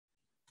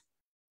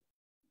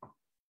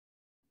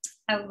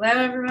Hello,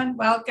 everyone.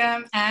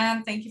 Welcome,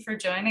 and thank you for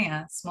joining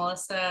us.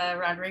 Melissa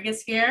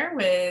Rodriguez here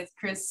with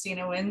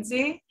Christina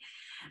Winsey.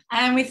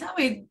 And we thought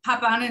we'd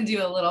pop on and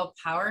do a little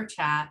power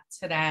chat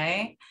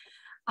today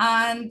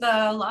on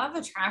the law of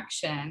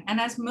attraction.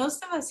 And as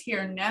most of us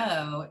here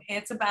know,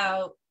 it's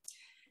about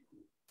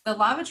the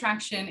law of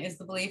attraction is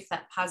the belief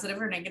that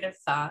positive or negative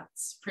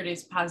thoughts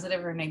produce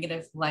positive or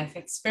negative life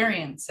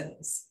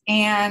experiences.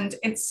 And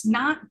it's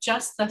not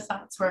just the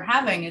thoughts we're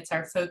having, it's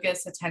our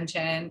focus,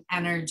 attention,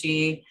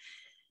 energy,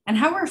 and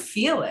how we're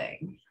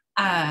feeling.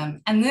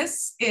 And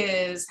this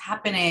is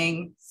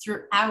happening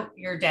throughout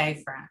your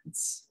day,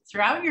 friends.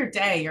 Throughout your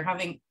day, you're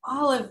having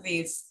all of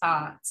these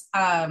thoughts.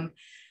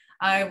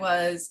 I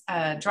was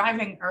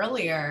driving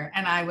earlier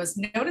and I was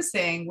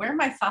noticing where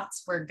my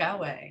thoughts were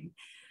going.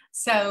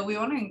 So we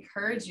want to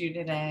encourage you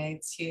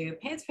today to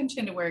pay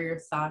attention to where your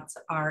thoughts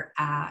are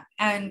at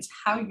and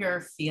how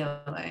you're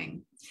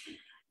feeling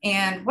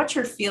and what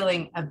you're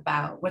feeling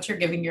about, what you're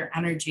giving your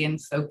energy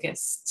and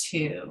focus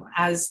to,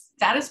 as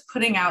that is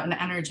putting out an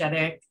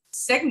energetic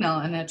signal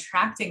and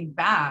attracting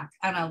back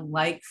on a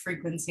like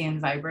frequency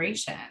and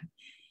vibration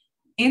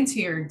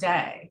into your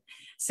day.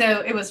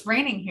 So it was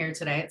raining here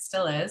today, it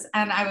still is.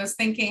 And I was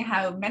thinking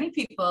how many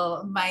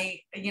people might,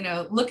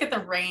 look at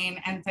the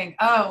rain and think,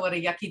 oh, what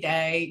a yucky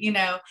day,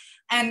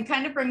 and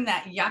kind of bring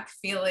that yuck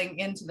feeling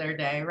into their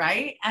day,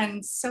 right?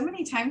 And so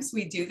many times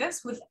we do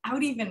this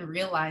without even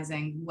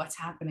realizing what's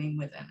happening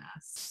within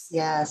us.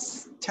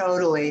 Yes,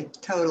 totally.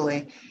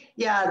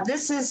 Yeah,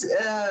 this is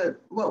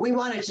what we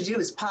wanted to do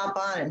is pop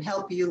on and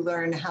help you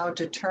learn how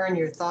to turn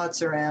your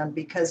thoughts around,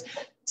 because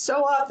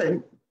so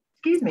often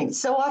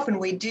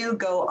we do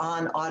go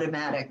on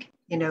automatic.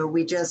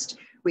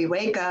 We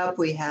wake up,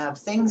 we have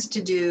things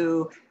to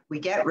do, we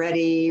get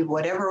ready,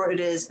 whatever it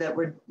is that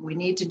we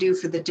need to do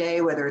for the day,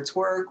 whether it's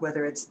work,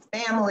 whether it's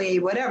family,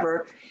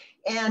 whatever.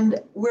 And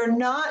we're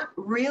not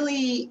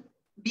really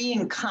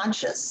being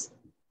conscious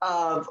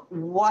of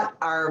what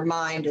our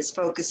mind is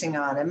focusing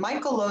on. And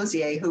Michael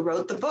Losier, who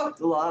wrote the book,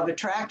 The Law of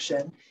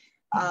Attraction,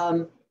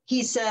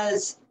 he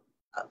says,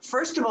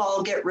 first of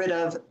all, get rid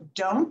of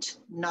don't,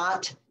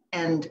 not,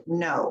 and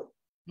no,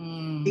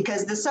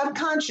 because the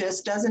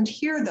subconscious doesn't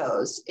hear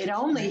those. It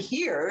only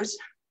hears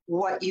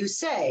what you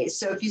say.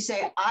 So if you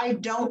say, I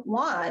don't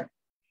want,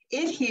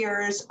 it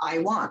hears, I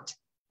want.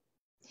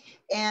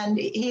 And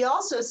he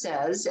also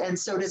says, and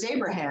so does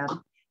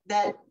Abraham,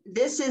 that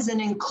this is an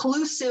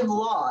inclusive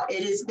law.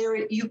 It is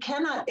there, you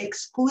cannot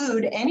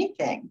exclude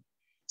anything.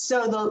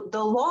 So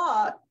the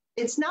law,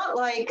 it's not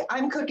like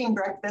I'm cooking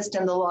breakfast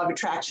and the law of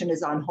attraction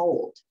is on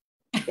hold.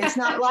 It's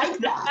not like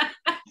that.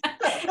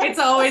 It's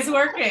always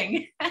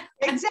working.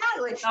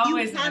 Exactly.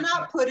 You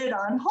cannot put it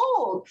on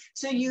hold.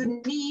 So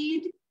you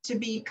need to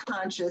be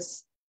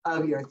conscious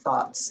of your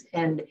thoughts.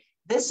 And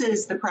this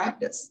is the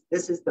practice.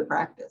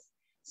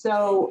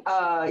 So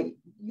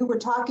you were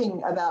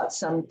talking about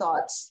some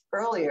thoughts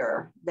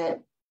earlier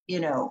that,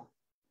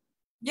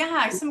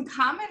 Yeah, some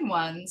common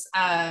ones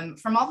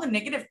from all the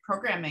negative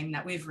programming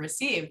that we've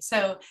received.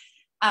 So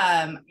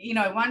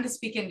I wanted to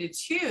speak into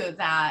too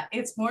that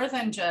it's more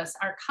than just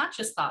our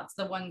conscious thoughts,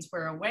 the ones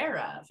we're aware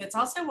of. It's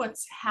also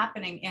what's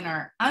happening in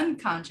our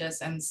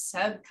unconscious and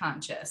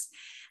subconscious.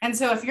 And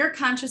so if you're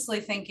consciously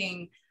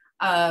thinking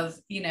of,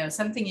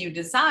 something you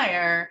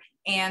desire,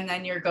 and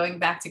then you're going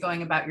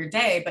about your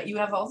day, but you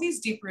have all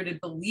these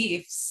deep-rooted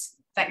beliefs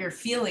that you're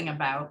feeling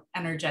about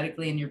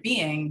energetically in your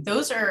being,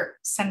 those are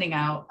sending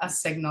out a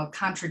signal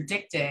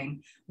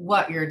contradicting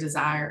what you're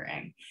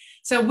desiring.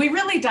 So we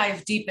really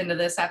dive deep into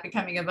this at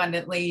Becoming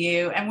Abundantly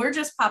You, and we're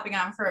just popping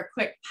on for a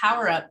quick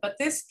power up, but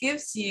this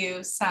gives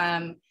you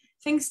some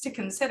things to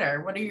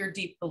consider. What are your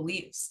deep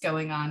beliefs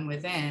going on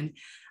within?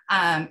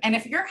 And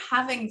if you're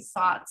having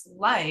thoughts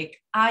like,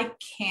 I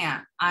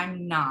can't,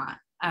 I'm not,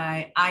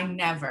 I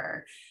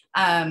never,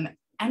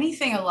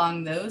 anything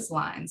along those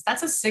lines,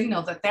 that's a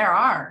signal that there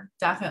are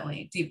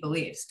definitely deep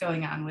beliefs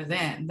going on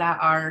within that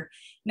are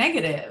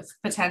negative,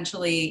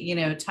 potentially,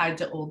 tied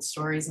to old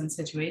stories and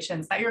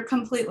situations that you're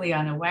completely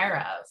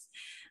unaware of.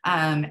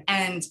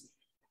 And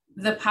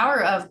the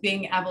power of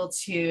being able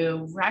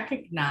to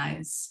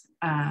recognize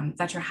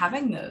that you're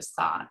having those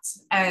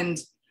thoughts. And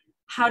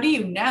how do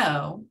you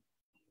know?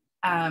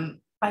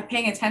 By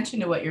paying attention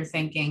to what you're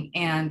thinking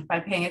and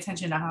by paying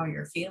attention to how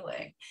you're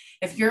feeling.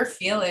 If you're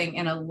feeling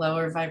in a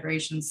lower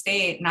vibration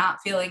state, not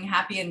feeling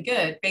happy and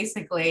good,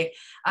 basically,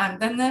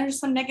 then there's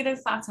some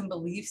negative thoughts and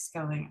beliefs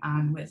going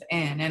on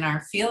within, and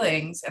our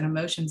feelings and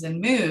emotions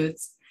and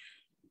moods.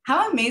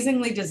 How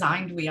amazingly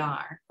designed we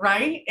are,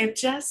 right?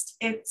 It's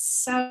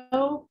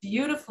so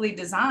beautifully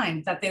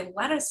designed that they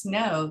let us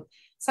know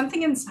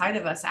something inside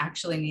of us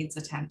actually needs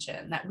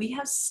attention, that we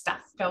have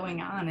stuff going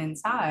on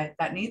inside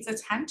that needs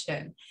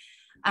attention.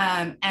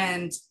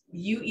 And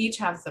you each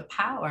have the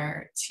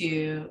power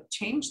to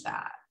change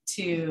that,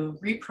 to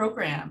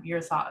reprogram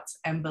your thoughts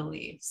and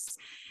beliefs.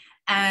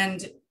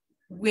 And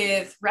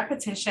with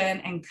repetition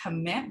and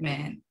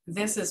commitment,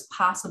 this is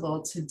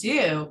possible to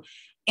do.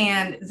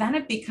 And then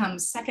it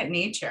becomes second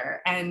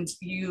nature, and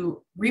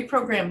you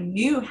reprogram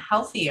new,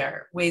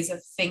 healthier ways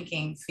of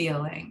thinking,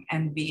 feeling,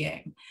 and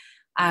being,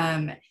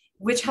 um,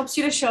 which helps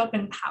you to show up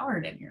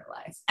empowered in your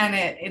life. And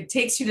it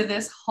takes you to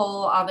this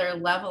whole other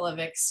level of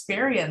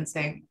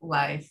experiencing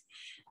life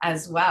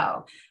as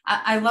well.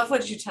 I love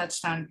what you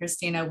touched on,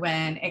 Christina,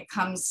 when it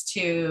comes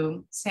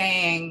to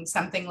saying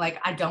something like,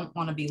 I don't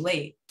want to be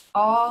late.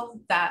 All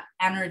that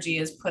energy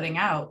is putting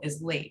out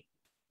is late.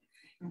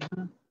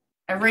 Mm-hmm.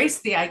 Erase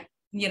the I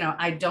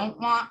don't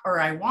want or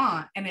I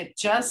want, and it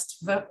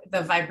just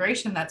the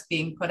vibration that's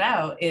being put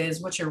out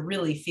is what you're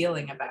really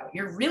feeling about.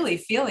 You're really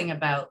feeling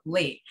about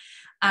late.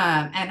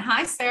 And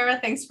hi, Sarah,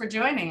 thanks for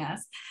joining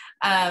us.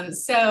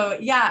 So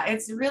yeah,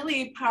 it's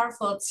really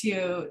powerful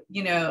to,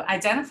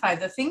 identify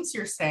the things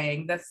you're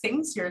saying, the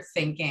things you're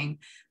thinking.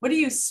 What are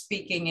you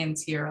speaking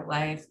into your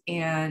life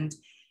and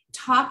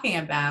talking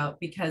about?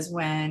 Because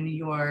when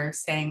you're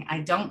saying,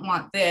 I don't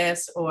want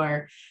this,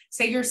 or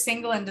say you're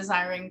single and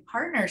desiring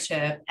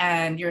partnership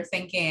and you're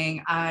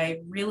thinking, I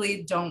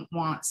really don't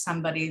want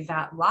somebody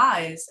that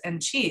lies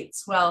and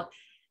cheats. Well,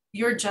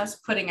 you're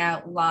just putting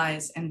out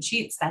lies and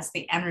cheats. That's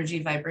the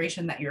energy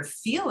vibration that you're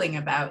feeling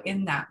about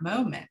in that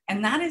moment.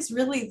 And that is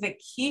really the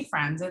key,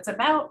 friends. It's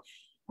about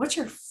what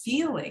you're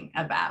feeling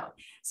about.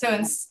 So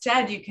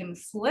instead, you can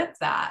flip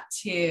that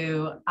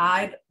to,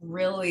 I'd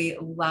really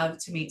love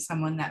to meet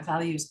someone that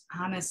values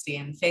honesty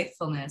and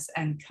faithfulness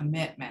and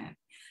commitment,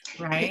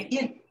 right?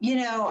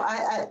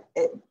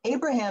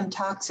 Abraham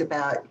talks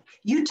about,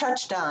 you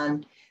touched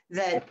on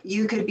that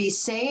you could be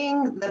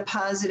saying the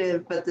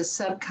positive, but the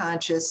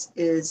subconscious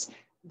is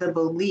the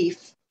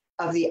belief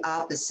of the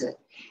opposite.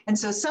 And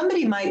so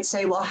somebody might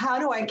say, well, how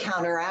do I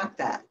counteract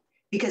that?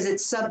 Because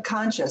it's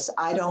subconscious.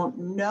 I don't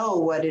know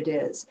what it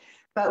is.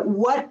 But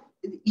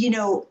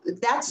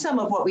that's some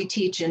of what we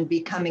teach in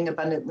Becoming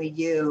Abundantly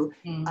You.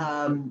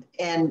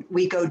 And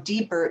we go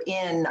deeper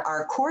in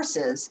our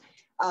courses.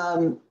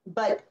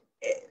 But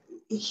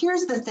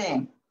here's the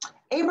thing.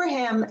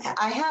 Abraham,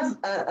 I have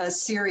a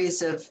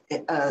series of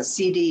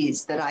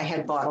CDs that I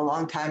had bought a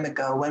long time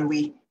ago when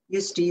we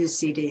used to use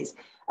CDs.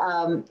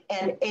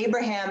 And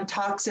Abraham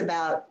talks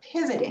about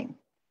pivoting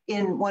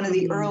in one of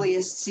the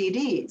earliest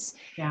CDs.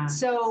 Yeah.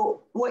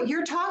 So what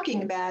you're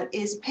talking about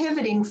is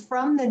pivoting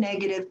from the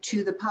negative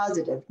to the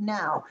positive.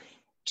 Now,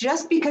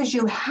 just because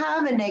you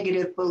have a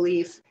negative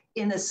belief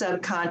in the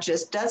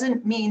subconscious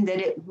doesn't mean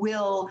that it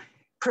will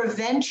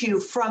prevent you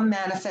from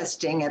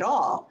manifesting at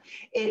all.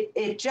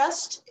 It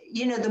just,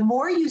 the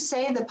more you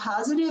say the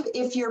positive,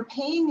 if you're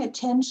paying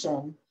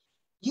attention,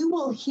 you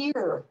will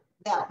hear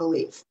that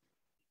belief.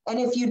 And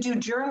if you do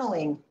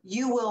journaling,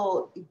 you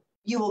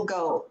will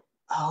go,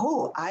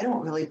 oh, I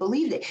don't really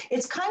believe it.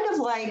 It's kind of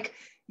like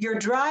you're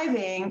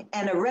driving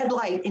and a red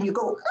light and you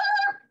go,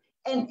 ah!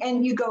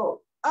 and you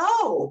go,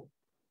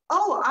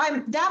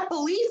 that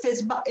belief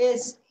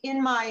is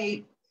in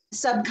my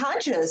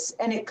subconscious,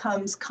 and it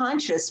comes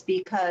conscious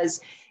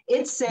because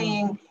it's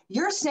saying,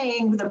 you're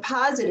saying the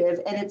positive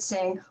and it's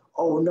saying,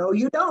 oh, no,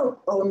 you don't.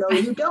 Oh, no,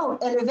 you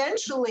don't. And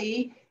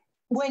eventually,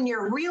 when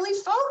you're really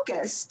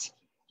focused,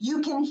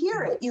 you can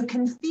hear it, you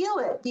can feel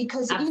it,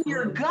 because in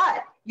your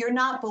gut, you're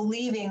not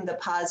believing the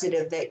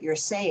positive that you're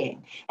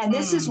saying. And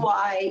this is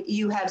why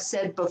you have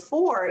said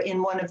before,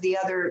 in one of the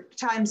other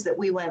times that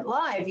we went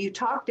live, you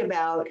talked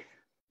about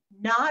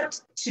not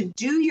to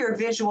do your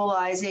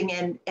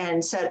visualizing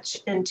and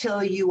such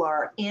until you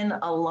are in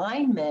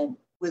alignment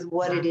with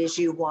what it is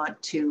you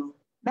want to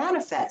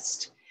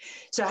manifest.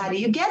 So how do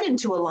you get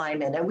into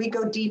alignment? And we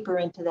go deeper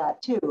into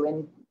that too.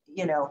 And,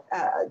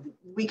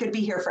 we could be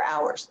here for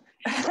hours.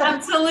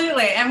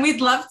 Absolutely. And we'd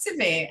love to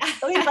be.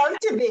 We'd love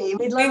to be.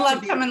 We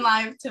love coming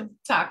live to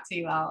talk to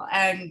you all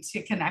and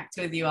to connect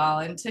with you all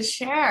and to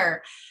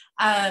share.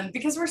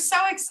 Because we're so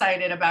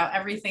excited about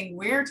everything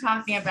we're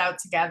talking about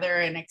together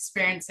and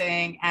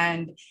experiencing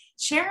and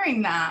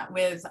sharing that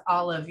with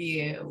all of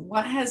you.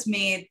 What has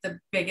made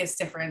the biggest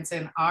difference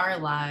in our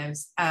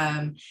lives?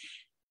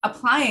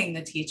 Applying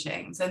the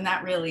teachings, and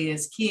that really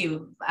is key.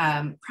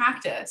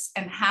 Practice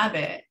and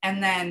habit,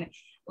 and then,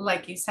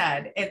 like you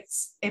said,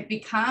 it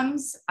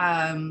becomes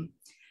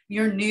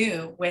your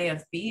new way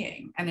of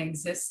being and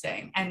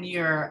existing, and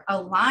you're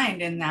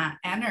aligned in that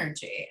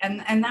energy,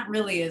 and that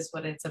really is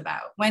what it's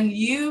about.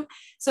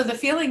 So the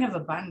feeling of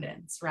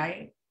abundance,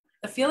 right?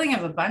 The feeling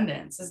of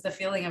abundance is the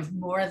feeling of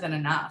more than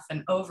enough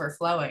and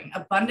overflowing,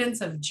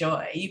 abundance of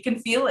joy. You can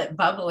feel it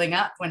bubbling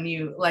up when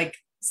you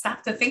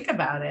stop to think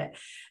about it.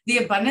 The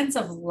abundance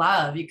of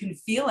love, you can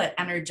feel it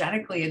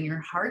energetically in your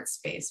heart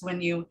space when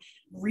you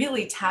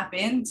really tap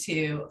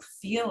into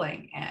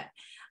feeling it.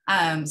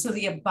 So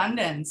the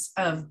abundance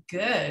of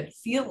good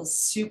feels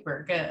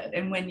super good.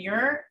 And when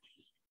you're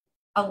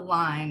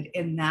aligned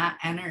in that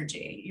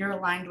energy, you're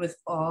aligned with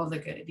all the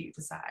good you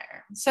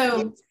desire.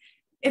 So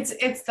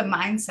it's the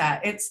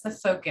mindset, it's the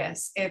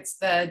focus, it's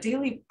the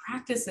daily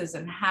practices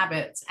and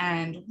habits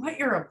and what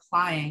you're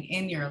applying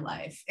in your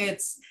life.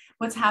 It's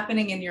what's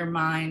happening in your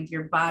mind,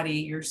 your body,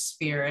 your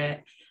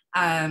spirit,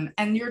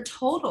 and your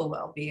total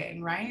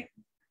well-being, right?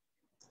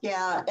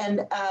 Yeah.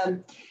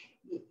 And,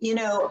 you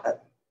know,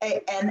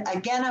 and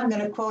again, I'm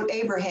going to quote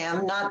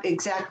Abraham, not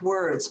exact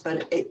words,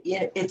 but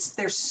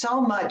there's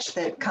so much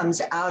that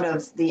comes out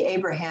of the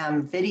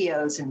Abraham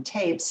videos and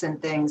tapes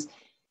and things.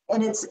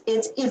 And it's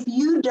if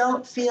you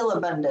don't feel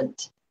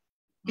abundant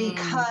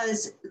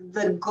because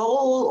the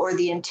goal or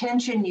the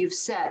intention you've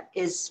set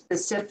is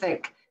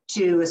specific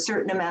to a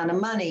certain amount of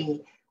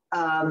money,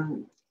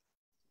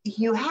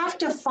 you have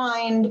to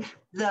find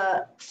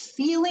the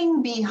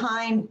feeling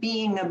behind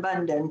being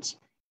abundant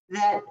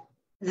that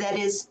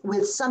is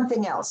with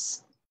something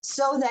else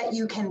so that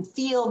you can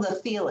feel the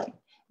feeling.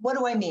 What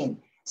do I mean?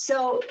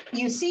 So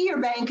you see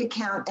your bank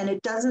account and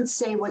it doesn't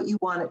say what you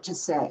want it to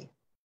say.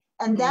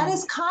 And that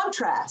is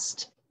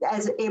contrast,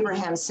 as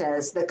Abraham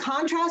says. The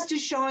contrast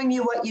is showing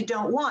you what you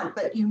don't want,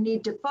 but you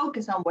need to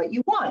focus on what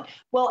you want.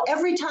 Well,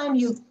 every time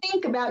you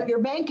think about your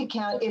bank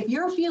account, if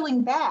you're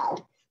feeling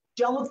bad,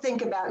 don't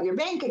think about your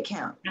bank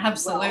account.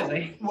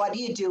 Absolutely. Well, what do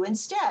you do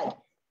instead?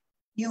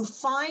 You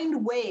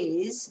find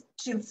ways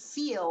to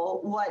feel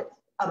what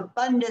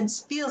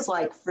abundance feels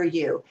like for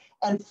you.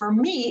 And for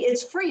me,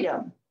 it's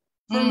freedom.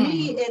 For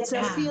me, it's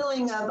a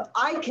feeling of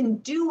I can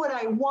do what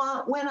I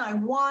want when I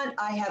want.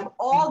 I have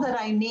all that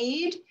I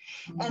need.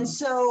 And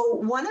so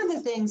one of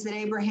the things that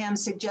Abraham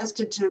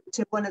suggested to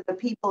one of the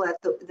people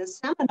at the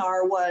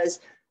seminar was,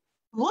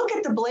 look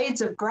at the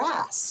blades of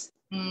grass.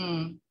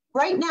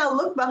 Right now,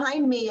 look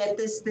behind me at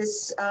this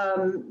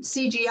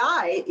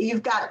CGI.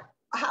 You've got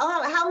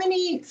how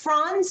many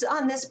fronds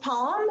on this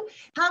palm?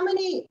 How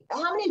many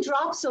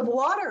drops of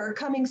water are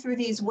coming through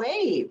these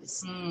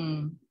waves?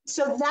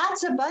 So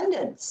that's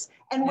abundance.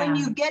 And when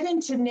you get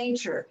into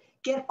nature,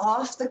 get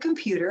off the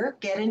computer,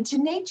 get into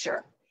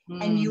nature,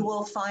 and you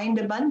will find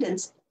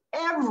abundance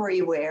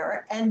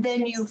everywhere. And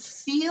then you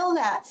feel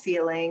that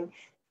feeling.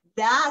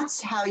 That's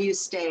how you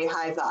stay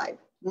high vibe,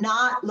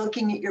 not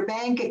looking at your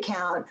bank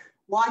account,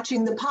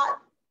 watching the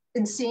pot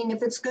and seeing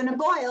if it's going to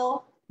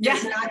boil.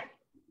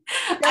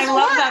 I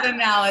love that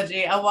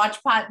analogy. A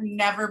watch pot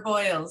never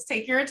boils.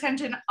 Take your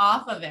attention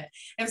off of it.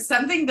 If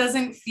something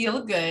doesn't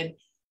feel good,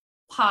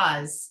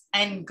 pause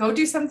and go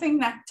do something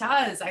that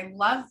does. I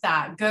love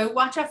that. Go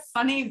watch a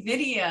funny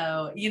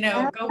video,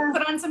 go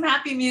put on some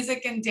happy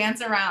music and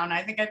dance around.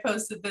 I think I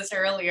posted this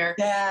earlier.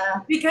 Yeah.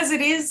 Because it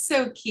is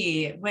so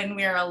key when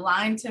we're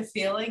aligned to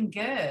feeling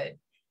good.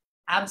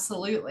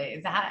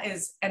 Absolutely. That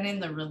is, and in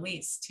the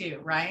release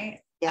too, right?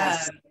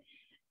 Yes.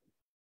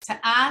 To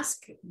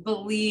ask,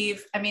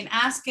 believe,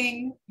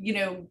 asking,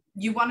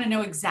 you want to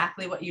know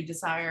exactly what you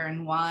desire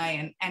and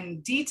why,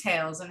 and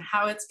details and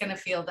how it's going to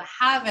feel to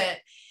have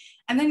it.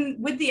 And then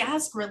with the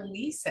ask,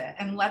 release it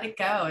and let it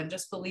go and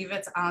just believe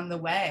it's on the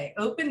way,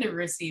 open to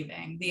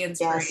receiving the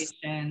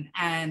inspiration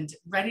and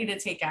ready to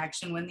take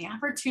action when the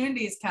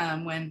opportunities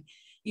come, when,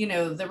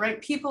 the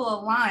right people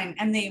align,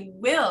 and they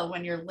will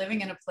when you're living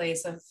in a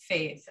place of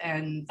faith.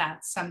 And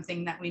that's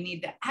something that we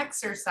need to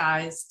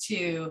exercise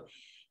to,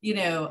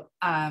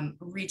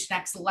 reach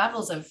next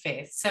levels of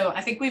faith. So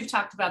I think we've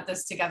talked about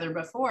this together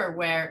before,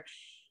 where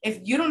if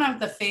you don't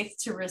have the faith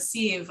to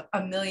receive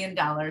 $1 million,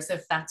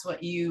 if that's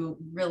what you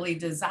really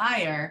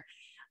desire,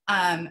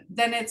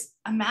 then it's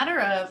a matter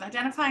of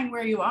identifying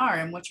where you are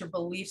and what your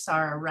beliefs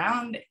are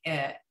around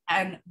it,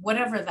 and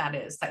whatever that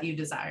is that you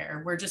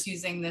desire. We're just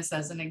using this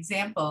as an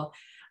example.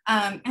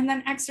 And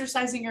then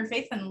exercising your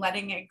faith and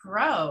letting it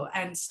grow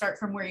and start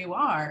from where you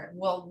are.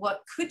 Well,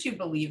 what could you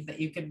believe that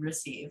you could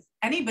receive?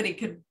 Anybody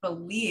could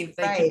believe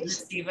they could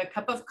receive a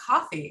cup of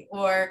coffee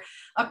or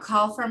a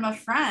call from a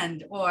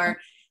friend, or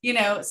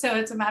so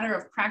it's a matter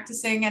of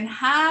practicing and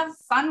have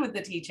fun with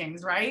the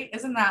teachings, right?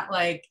 Isn't that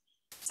like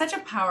such a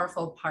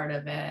powerful part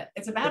of it?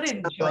 It's about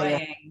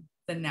enjoying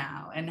the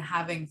now and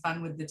having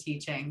fun with the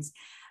teachings.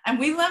 And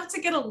we love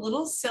to get a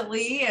little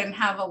silly and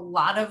have a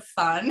lot of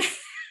fun.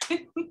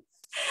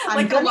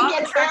 I'm going to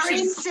get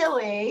very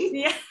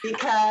silly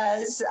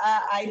because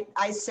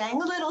I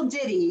sang a little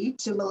ditty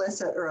to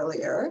Melissa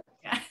earlier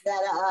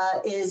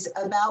that is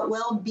about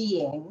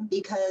well-being,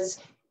 because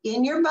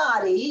in your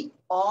body,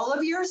 all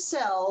of your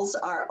cells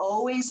are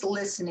always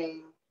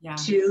listening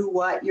to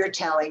what you're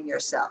telling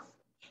yourself.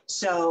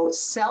 So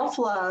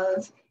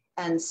self-love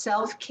and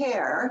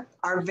self-care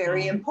are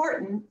very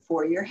important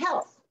for your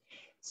health.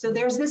 So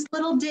there's this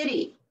little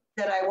ditty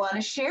that I want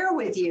to share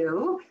with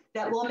you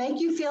that will make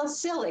you feel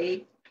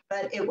silly,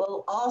 but it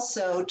will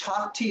also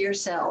talk to your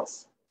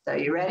cells. So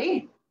you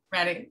ready?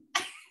 Ready.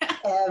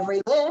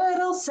 Every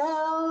little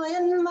cell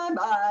in my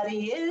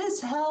body is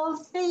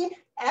healthy.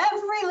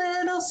 Every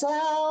little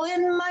cell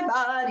in my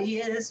body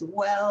is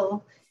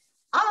well.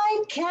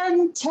 I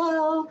can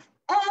tell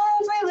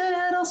every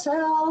little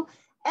cell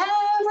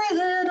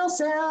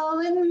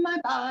in my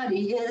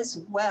body is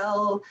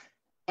well.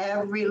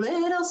 Every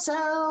little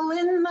cell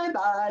in my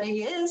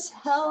body is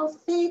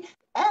healthy.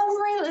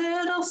 Every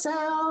little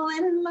cell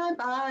in my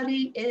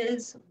body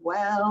is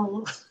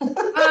well.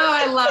 Oh,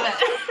 I love it.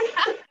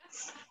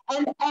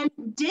 And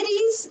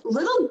ditties,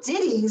 little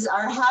ditties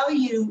are how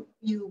you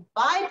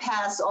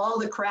bypass all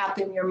the crap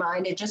in your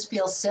mind. It just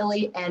feels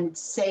silly and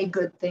say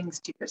good things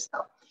to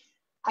yourself.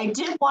 I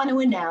did want to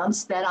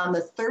announce that on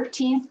the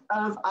 13th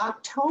of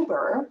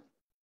October,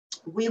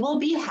 we will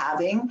be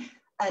having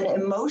an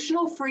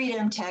emotional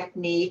freedom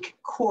technique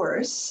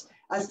course,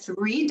 a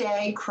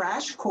 3-day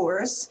crash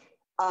course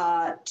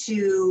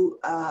to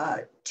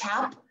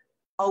tap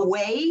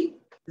away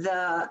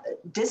the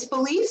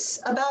disbeliefs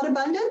about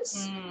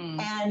abundance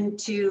and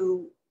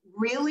to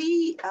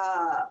really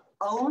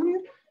own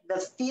the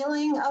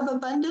feeling of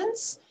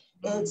abundance.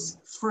 It's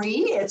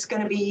free. It's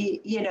going to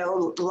be,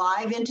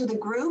 live into the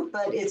group,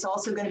 but it's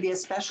also going to be a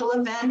special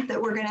event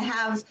that we're going to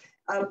have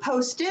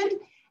posted.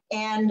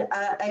 And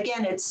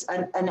again, it's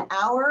an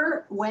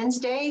hour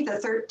Wednesday, the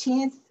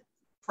 13th,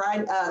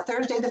 Friday,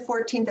 Thursday, the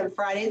 14th, and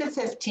Friday, the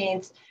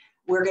 15th.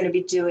 We're going to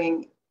be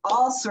doing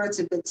all sorts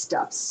of good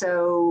stuff.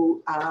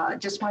 So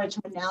just wanted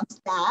to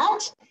announce that.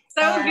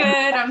 So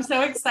good. I'm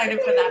so excited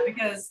for that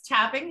because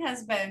tapping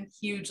has been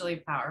hugely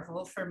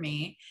powerful for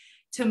me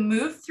to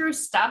move through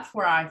stuff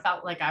where I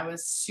felt like I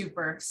was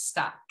super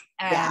stuck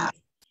and,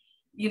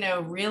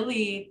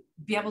 really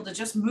be able to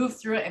just move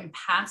through it and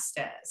past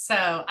it.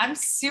 So I'm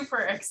super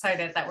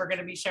excited that we're going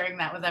to be sharing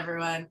that with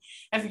everyone.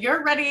 If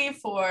you're ready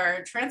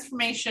for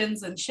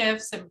transformations and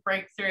shifts and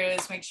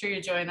breakthroughs, make sure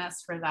you join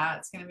us for that.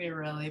 It's going to be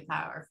really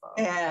powerful.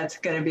 Yeah, it's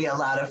going to be a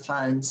lot of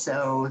fun.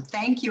 So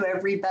thank you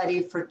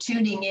everybody for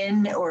tuning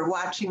in or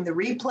watching the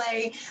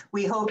replay.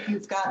 We hope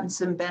you've gotten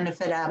some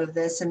benefit out of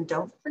this, and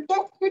don't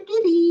forget your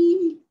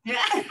ditty.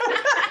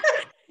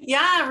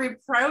 Yeah,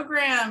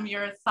 reprogram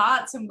your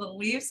thoughts and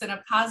beliefs in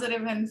a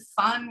positive and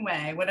fun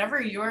way.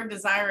 Whatever you're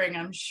desiring,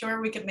 I'm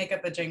sure we could make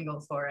up a jingle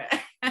for it.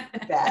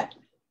 Bet.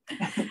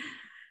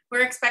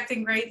 We're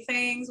expecting great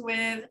things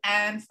with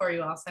and for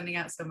you all. Sending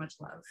out so much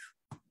love.